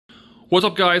What's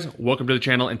up guys, welcome to the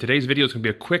channel, and today's video is going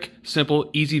to be a quick, simple,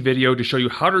 easy video to show you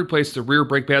how to replace the rear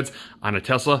brake pads on a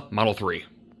Tesla Model 3.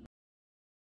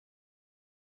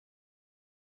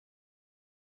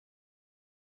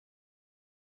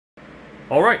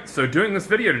 Alright, so doing this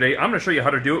video today, I'm going to show you how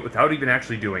to do it without even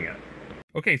actually doing it.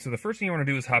 Okay, so the first thing you want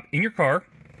to do is hop in your car,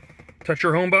 touch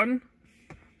your home button,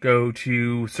 go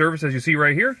to service as you see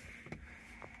right here,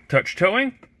 touch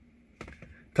towing,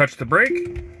 touch the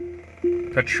brake,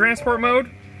 touch transport mode,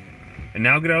 and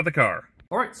now get out of the car.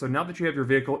 Alright, so now that you have your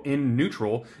vehicle in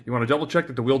neutral, you want to double check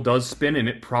that the wheel does spin, and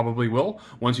it probably will.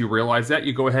 Once you realize that,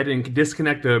 you go ahead and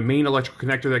disconnect the main electrical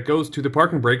connector that goes to the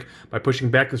parking brake by pushing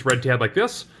back this red tab like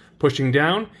this, pushing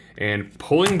down, and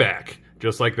pulling back,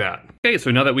 just like that. Okay,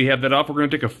 so now that we have that off, we're going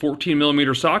to take a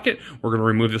 14mm socket. We're going to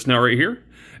remove this nut right here,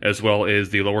 as well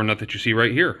as the lower nut that you see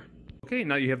right here. Okay,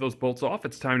 now you have those bolts off,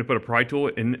 it's time to put a pry tool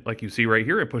in like you see right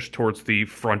here and push towards the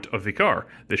front of the car.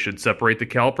 This should separate the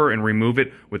caliper and remove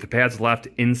it with the pads left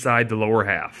inside the lower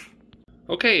half.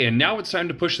 Okay, and now it's time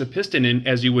to push the piston in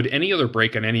as you would any other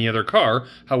brake on any other car.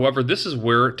 However, this is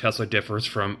where Tesla differs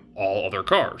from all other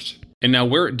cars. And now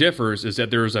where it differs is that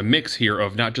there's a mix here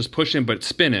of not just pushing but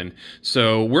spinning.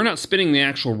 So we're not spinning the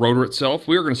actual rotor itself,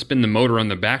 we're going to spin the motor on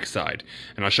the backside.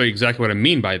 And I'll show you exactly what I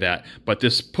mean by that. But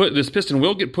this piston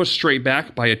will get pushed straight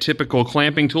back by a typical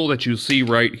clamping tool that you see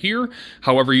right here.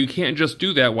 However, you can't just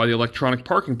do that while the electronic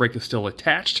parking brake is still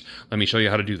attached. Let me show you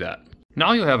how to do that.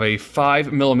 Now you'll have a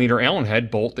 5mm Allen head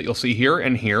bolt that you'll see here,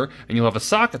 and you'll have a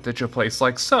socket that you'll place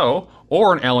like so,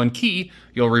 or an Allen key.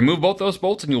 You'll remove both those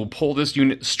bolts and you'll pull this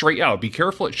unit straight out. Be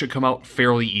careful, it should come out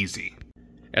fairly easy.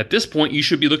 At this point, you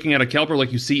should be looking at a caliper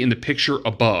like you see in the picture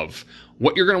above.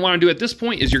 What you're going to want to do at this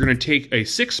point is you're going to take a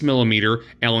 6mm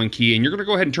Allen key and you're going to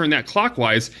go ahead and turn that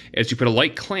clockwise as you put a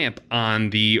light clamp on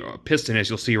the piston as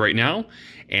you'll see right now.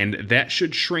 And that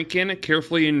should shrink in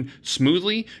carefully and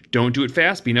smoothly. Don't do it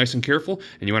fast, be nice and careful.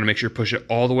 And you want to make sure you push it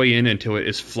all the way in until it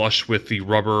is flush with the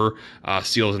rubber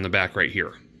seals in the back right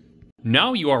here.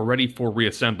 Now you are ready for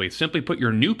reassembly. Simply put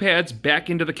your new pads back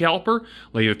into the caliper,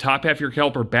 lay the top half of your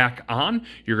caliper back on.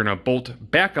 You're going to bolt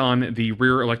back on the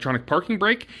rear electronic parking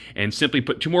brake and simply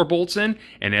put 2 more bolts in.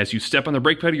 And as you step on the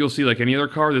brake pedal, you'll see like any other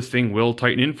car, this thing will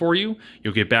tighten in for you.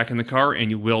 You'll get back in the car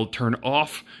and you will turn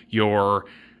off your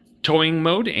towing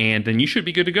mode, and then you should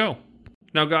be good to go.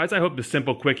 Now guys, I hope this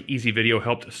simple, quick, easy video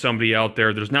helped somebody out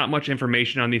there. There's not much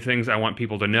information on these things I want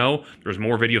people to know. There's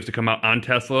more videos to come out on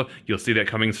Tesla. You'll see that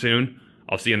coming soon.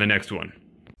 I'll see you in the next one.